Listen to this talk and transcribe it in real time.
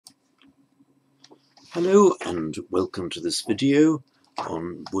Hello and welcome to this video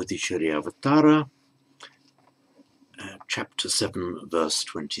on Bodhicaryavatara, chapter 7, verse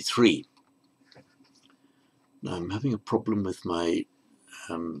 23. Now I'm having a problem with my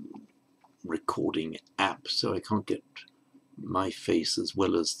recording app, so I can't get my face as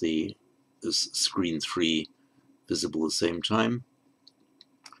well as screen 3 visible at the same time.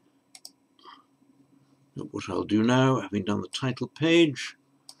 What I'll do now, having done the title page,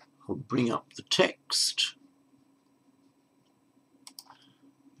 I'll bring up the text.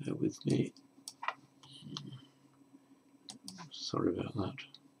 Bear with me. Sorry about that.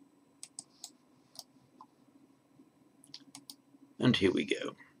 And here we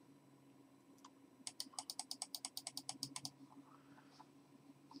go.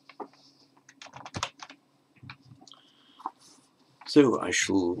 So I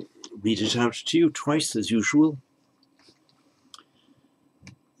shall read it out to you twice as usual.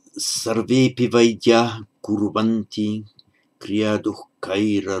 Sarvepi vaidya kurvanti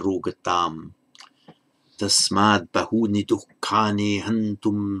kriyaduhkaira rogatam tasmad bahuni duhkani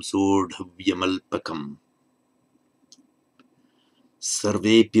hantum sordhavyamalpakam.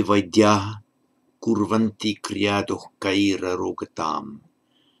 Sarvepi vaidya kurvanti kriyaduhkaira rogatam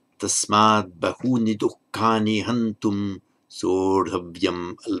tasmad bahuni duhkani hantum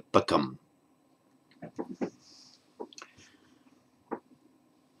sordhavyam alpakam.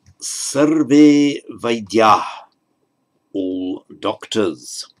 Sarve Vaidya, all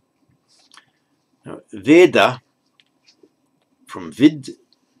doctors. Now, Veda, from Vid,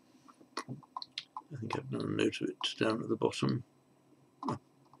 I think I've done a note of it down at the bottom.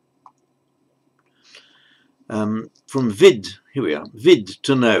 From Vid, here we are, Vid,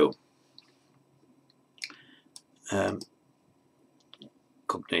 to know.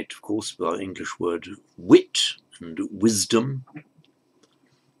 Cognate, of course, with our English word wit and wisdom.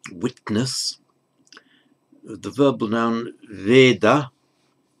 Witness, the verbal noun Veda,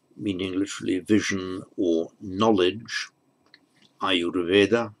 meaning literally vision or knowledge,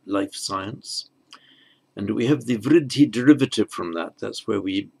 Ayurveda, life science, and we have the vriddhi derivative from that. That's where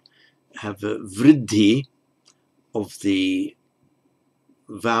we have a vriddhi of the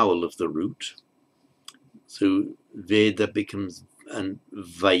vowel of the root. So Veda becomes an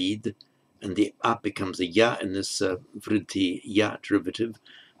Vaid, and the A becomes a Ya in this vriddhi Ya derivative.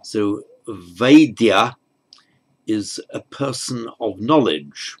 So Vaidya is a person of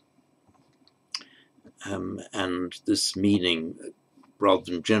knowledge, and this meaning, rather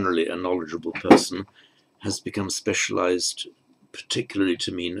than generally a knowledgeable person, has become specialized particularly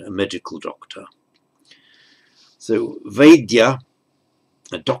to mean a medical doctor. So Vaidya,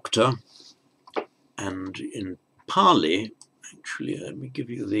 a doctor, and in Pali, actually let me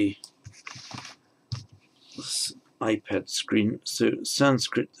give you the iPad screen. So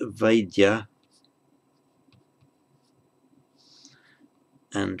Sanskrit Vaidya,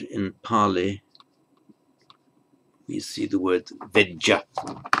 and in Pali we see the word Vedja,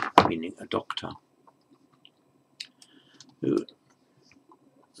 meaning a doctor.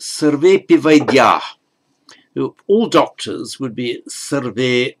 Sarvepi Vaidya. All doctors would be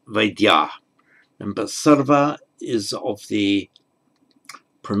Sarve Vaidya. Remember, Sarva is of the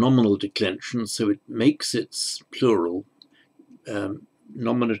pronominal declension, so it makes its plural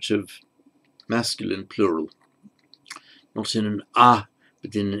nominative masculine plural, not in an A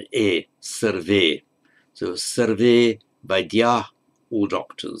but in an E, Sarve. So Sarve Vaidya, all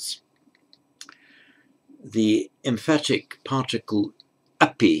doctors. The emphatic particle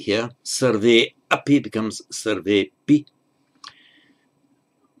api here, Sarve api, becomes Sarvepi.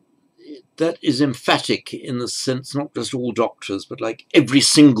 That is emphatic in the sense not just all doctors, but like every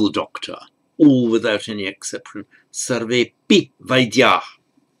single doctor, all without any exception. Sarvepi Vaidya.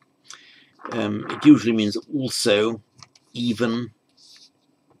 It usually means also, even,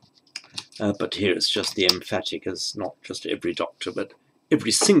 but here it's just the emphatic as not just every doctor, but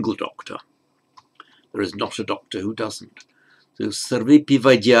every single doctor. There is not a doctor who doesn't. So Sarvepi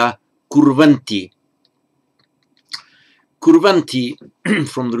Vaidya kurvanti. Kurvanti,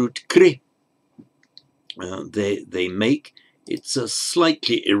 from the root kri, they make. It's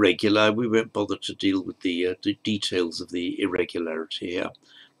slightly irregular. We won't bother to deal with the details of the irregularity here.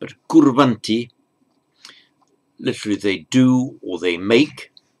 But kurvanti, literally they do or they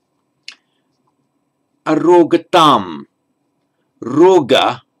make. Arogatam.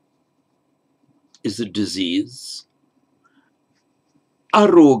 Roga is a disease.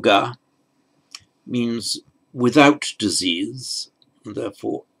 Aroga means without disease, and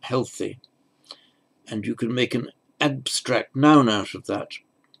therefore healthy. And you can make an abstract noun out of that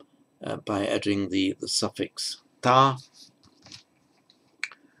by adding the suffix ta.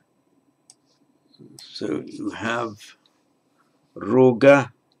 So you have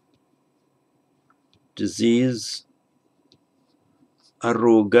roga, disease,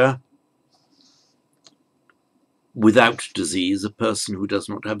 aroga, without disease, a person who does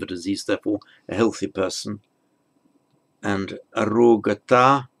not have a disease, therefore a healthy person, and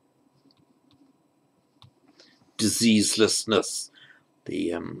arogata, diseaselessness,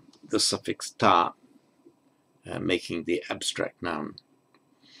 the suffix ta, making the abstract noun,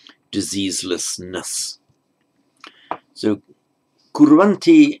 diseaselessness. So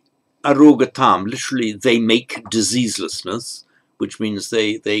kurvanti arogatam, literally they make diseaselessness, which means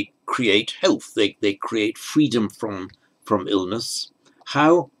they create health, they create freedom from illness.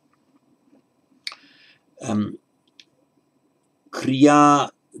 How?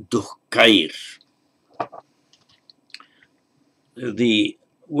 Kriya duhkair. The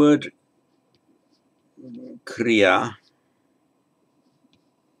word kriya,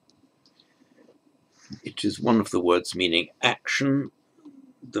 it is one of the words meaning action,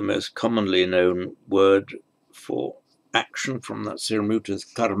 the most commonly known word for action from that same root is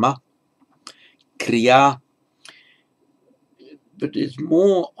karma, kriya, but it's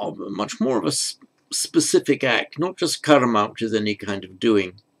much more of a specific act, not just karma, which is any kind of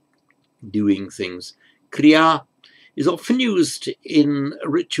doing things. Kriya is often used in a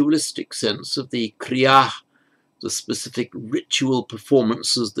ritualistic sense of the kriya, the specific ritual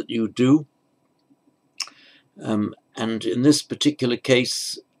performances that you do. And in this particular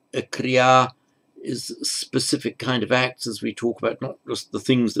case, a kriya is a specific kind of acts, as we talk about, not just the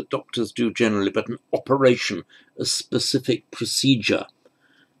things that doctors do generally, but an operation, a specific procedure.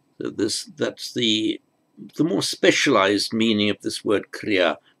 So that's the more specialized meaning of this word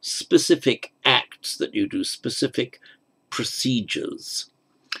kriya, specific acts that you do, specific procedures.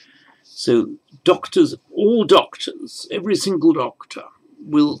 So doctors, all doctors, every single doctor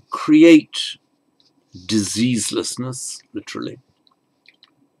will create diseaselessness, literally.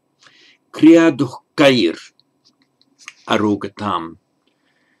 Kriya duhkair arogatam.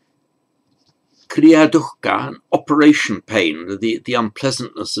 Kriya duhka, operation pain, the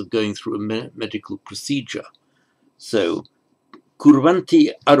unpleasantness of going through a medical procedure. So,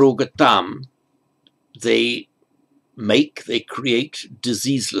 kurvanti arogatam, they create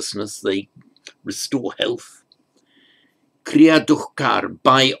diseaselessness, they restore health. Kriya duhkar,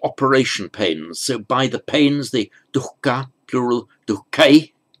 by operation pains. So by the pains, the duhka, plural,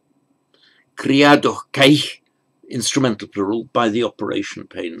 duhkai. Kriya duhkai, instrumental plural, by the operation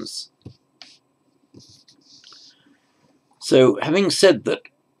pains. So having said that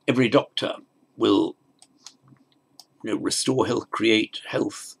every doctor will restore health, create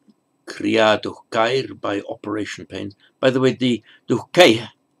health, kriya duhkair, by operation pains. By the way, the duhkai,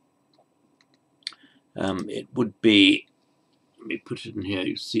 it would be, let me put it in here,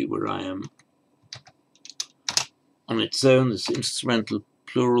 you see where I am. On its own, this instrumental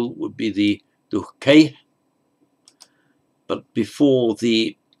plural would be the duhkai, but before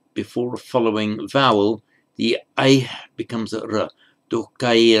a following vowel, the I becomes a R,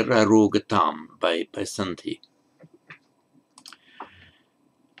 duhkai arogatam, by sandhi.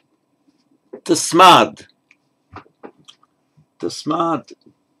 Tasmad,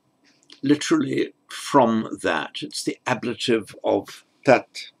 literally from that. It's the ablative of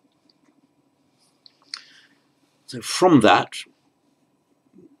tat. So from that,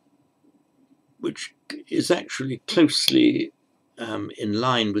 which is actually closely in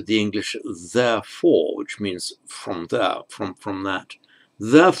line with the English therefore, which means from there, from that.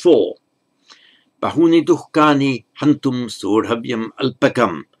 Therefore, bahuni duhkani hantum surhavyam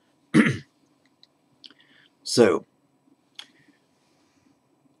alpakam. So,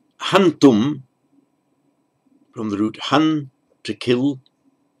 hantum, from the root han, to kill,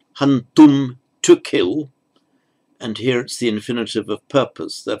 hantum, to kill, and here it's the infinitive of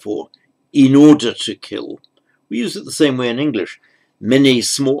purpose, therefore, in order to kill. We use it the same way in English. A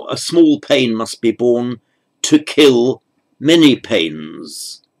small pain must be borne to kill many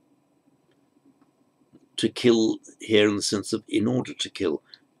pains. To kill here in the sense of in order to kill,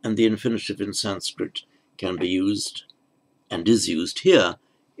 and the infinitive in Sanskrit can be used, and is used here,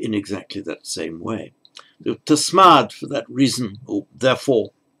 in exactly that same way. So, tasmad, for that reason, or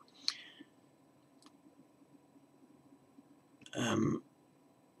therefore,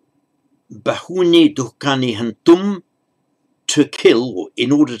 bahuni duhkani hantum, to kill, or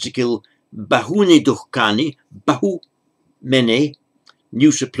in order to kill, bahuni duhkani, bahu, many,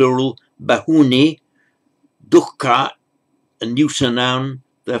 neuter plural, bahuni, duhka, a neuter noun,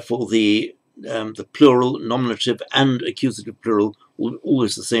 therefore the plural, nominative, and accusative plural,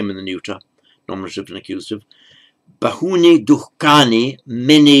 always the same in the neuter, nominative and accusative. Bahuni duhkani,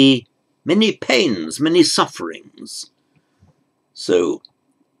 many many pains, many sufferings. So,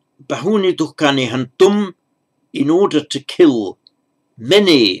 bahuni dukkani hantum, in order to kill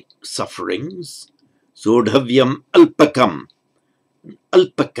many sufferings, sodhavyam alpakam.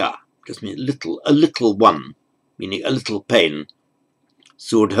 Alpaka just means little, a little one, meaning a little pain.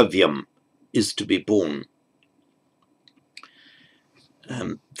 Sodhavyam is to be borne.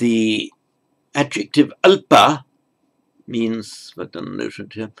 The adjective alpa means, I've done a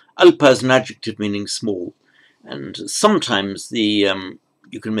note here, alpa is an adjective meaning small, and sometimes you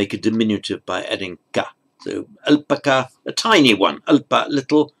can make a diminutive by adding ka. So alpaka, a tiny one, alpa,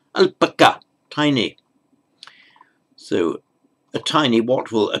 little, alpaka, tiny. So a tiny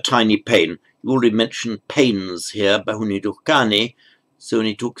what? Well, a tiny pain. You already mentioned pains here, bahuni dukkani. So when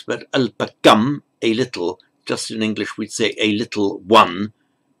he talks about alpakam, a little, just in English we'd say a little one.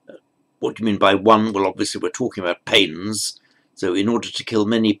 What do you mean by one? Well, obviously we're talking about pains. So in order to kill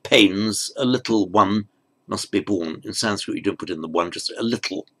many pains, a little one must be born. In Sanskrit you don't put in the one, just a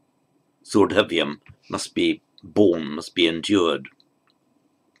little. Sodhavyam must be born, must be endured.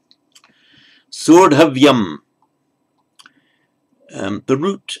 Sodhavyam. The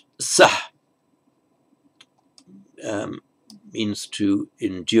root sah means to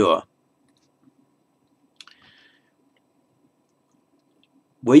endure.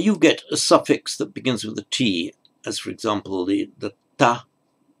 Where you get a suffix that begins with a T, as for example the ta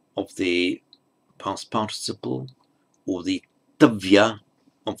of the past participle, or the tavya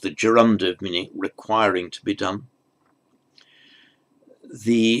of the gerundive, meaning requiring to be done,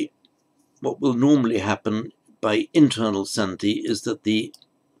 what will normally happen by internal sandhi is that the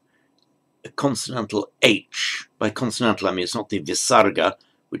consonantal H, by consonantal I mean it's not the visarga,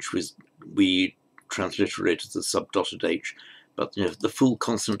 which we transliterate as the subdotted H, but the full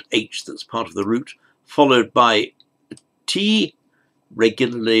consonant H that's part of the root, followed by T,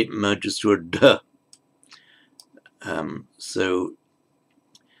 regularly merges to a D. So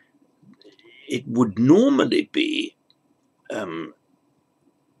it would normally be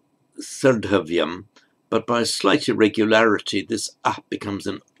sardhavyam, but by a slight irregularity this A becomes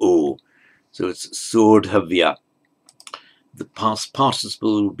an O. So it's sodhavya. The past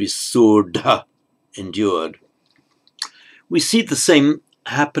participle will be sodha, endured. We see the same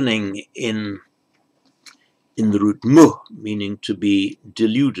happening in the root mu, meaning to be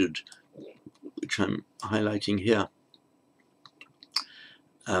deluded, which I'm highlighting here.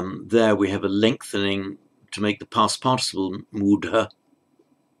 There we have a lengthening to make the past participle mudha,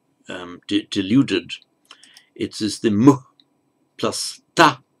 deluded. It is the mu plus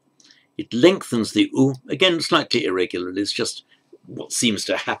ta. It lengthens the u, again slightly irregularly. It's just what seems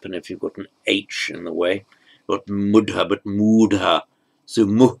to happen if you've got an H in the way. Not mudha, but mudha. So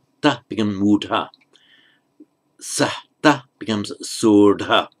mutta becomes mudha. Sahta becomes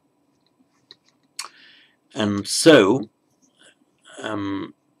sodha. And so,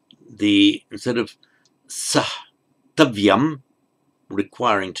 instead of sahtavyam,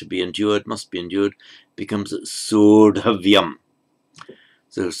 requiring to be endured, must be endured, becomes sodhavyam.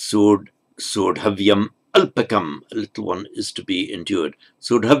 So sodhavyam alpakam, a little one, is to be endured.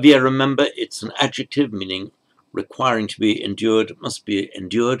 Sodhavya, remember, it's an adjective meaning requiring to be endured, must be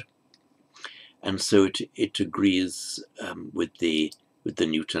endured, and so it agrees with the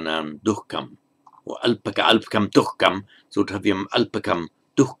neuter noun dukkam, or alpakam dukkam, sodhavyam alpakam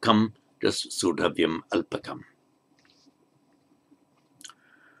dukkam, just sodhavyam alpakam.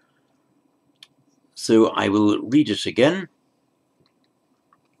 So I will read it again,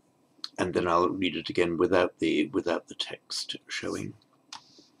 and then I'll read it again without the text showing.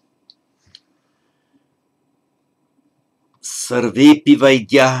 Sarvepi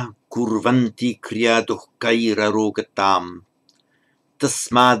vaidya kurvanti kriya duhkaira rogatam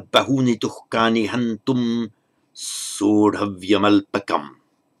tasmad bahuni duhkani hantum sodhavyamalpakam.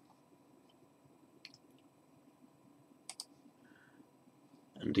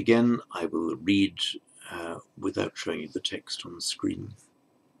 And again, I will read without showing you the text on the screen.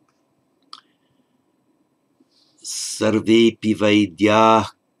 Sarvepi vaidya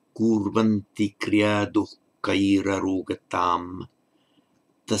kurvanti kriya duhkaira rogatam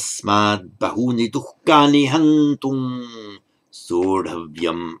tasmad bahuni duhkani hantum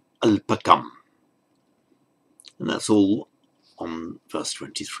sodhavyam alpakam. And that's all on verse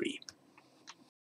 23.